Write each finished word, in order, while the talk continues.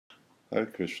Hare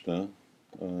Krishna.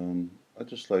 I'd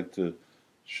just like to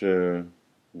share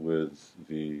with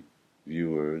the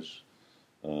viewers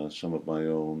some of my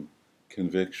own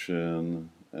conviction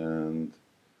and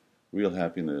real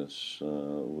happiness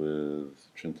with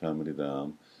Chintamani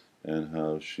Dham and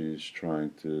how she's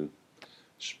trying to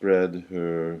spread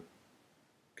her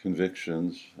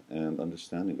convictions and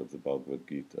understanding of the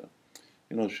Bhagavad-Gita.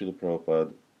 You know, Srila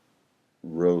Prabhupada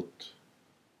wrote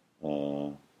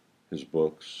his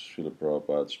books. Srila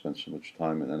Prabhupada spent so much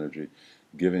time and energy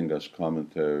giving us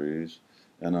commentaries,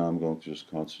 and now I'm going to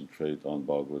just concentrate on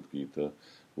Bhagavad-Gita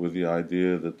with the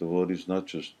idea that devotees not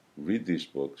just read these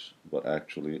books, but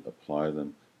actually apply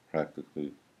them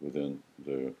practically within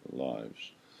their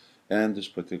lives. And this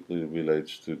particularly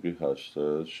relates to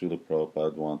Grihasthas. Srila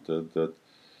Prabhupada wanted that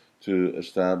to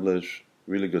establish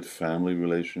really good family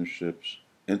relationships,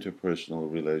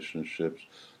 interpersonal relationships.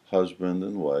 Husband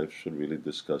and wife should really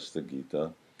discuss the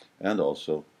Gita and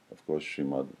also, of course,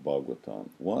 Srimad Bhagavatam.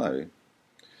 Why?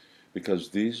 Because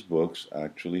these books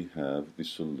actually have the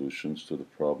solutions to the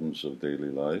problems of daily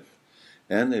life,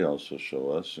 and they also show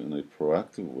us in a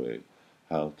proactive way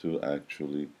how to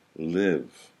actually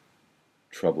live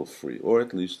trouble-free, or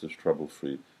at least as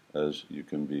trouble-free as you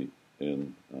can be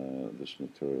in this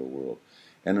material world.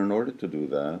 And in order to do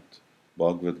that,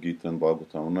 Bhagavad-Gita and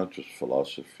Bhagavatam are not just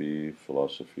philosophy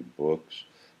books,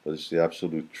 but it's the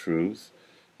absolute truth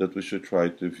that we should try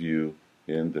to view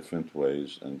in different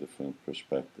ways and different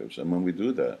perspectives. And when we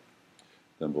do that,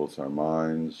 then both our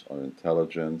minds, our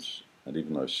intelligence, and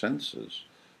even our senses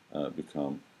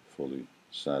become fully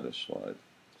satisfied.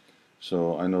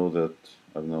 So I know that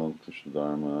I've known Krishna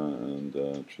Dharma and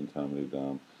Chintamani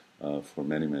Dham for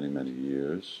many, many, many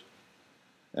years.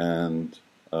 And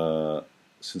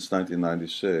since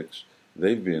 1996,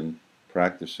 they've been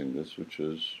practicing this, which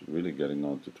is really getting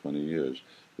on to 20 years.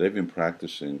 They've been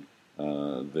practicing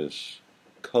this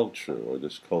culture or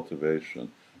this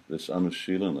cultivation, this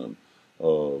anushilanam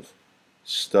of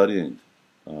studying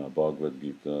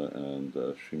Bhagavad-Gita and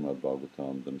Srimad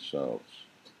Bhagavatam themselves.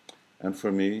 And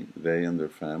for me, they and their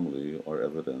family are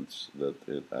evidence that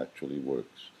it actually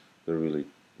works. They're really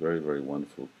very, very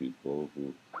wonderful people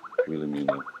who really mean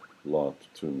a lot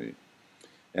to me.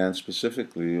 And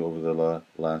specifically, over the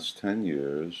last 10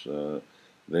 years,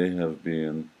 they have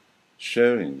been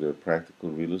sharing their practical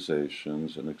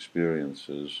realizations and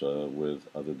experiences with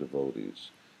other devotees.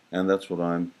 And that's what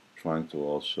I'm trying to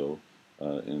also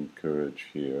encourage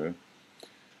here.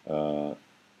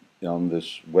 On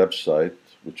this website,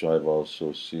 which I've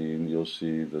also seen, you'll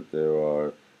see that there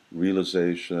are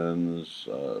realizations,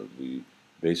 the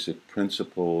basic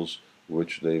principles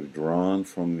which they've drawn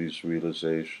from these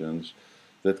realizations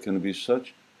that can be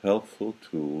such helpful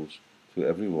tools to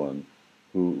everyone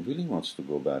who really wants to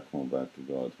go back home, back to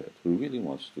Godhead, who really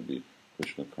wants to be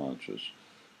Krishna conscious,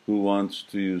 who wants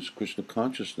to use Krishna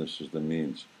consciousness as the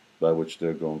means by which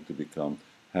they're going to become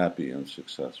happy and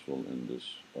successful in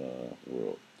this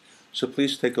world. So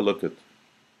please take a look at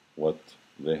what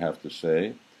they have to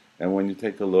say, and when you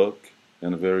take a look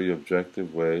in a very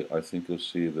objective way, I think you'll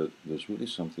see that there's really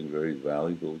something very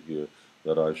valuable here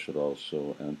that I should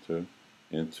also enter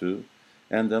into,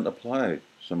 and then apply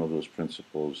some of those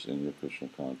principles in your Krishna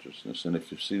consciousness. And if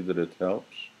you see that it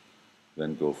helps,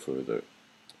 then go further.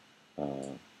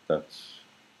 That's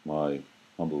my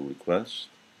humble request,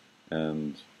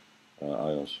 and I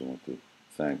also want to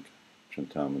thank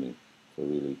Chintamani for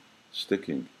really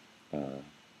sticking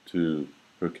to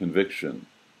her conviction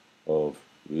of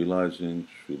realizing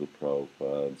Srila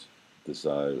Prabhupada's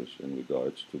desires in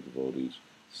regards to devotees,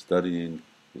 studying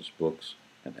his books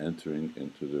and entering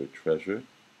into their treasure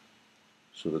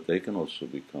so that they can also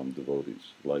become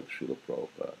devotees like Srila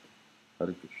Prabhupada. Hare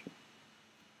Krishna.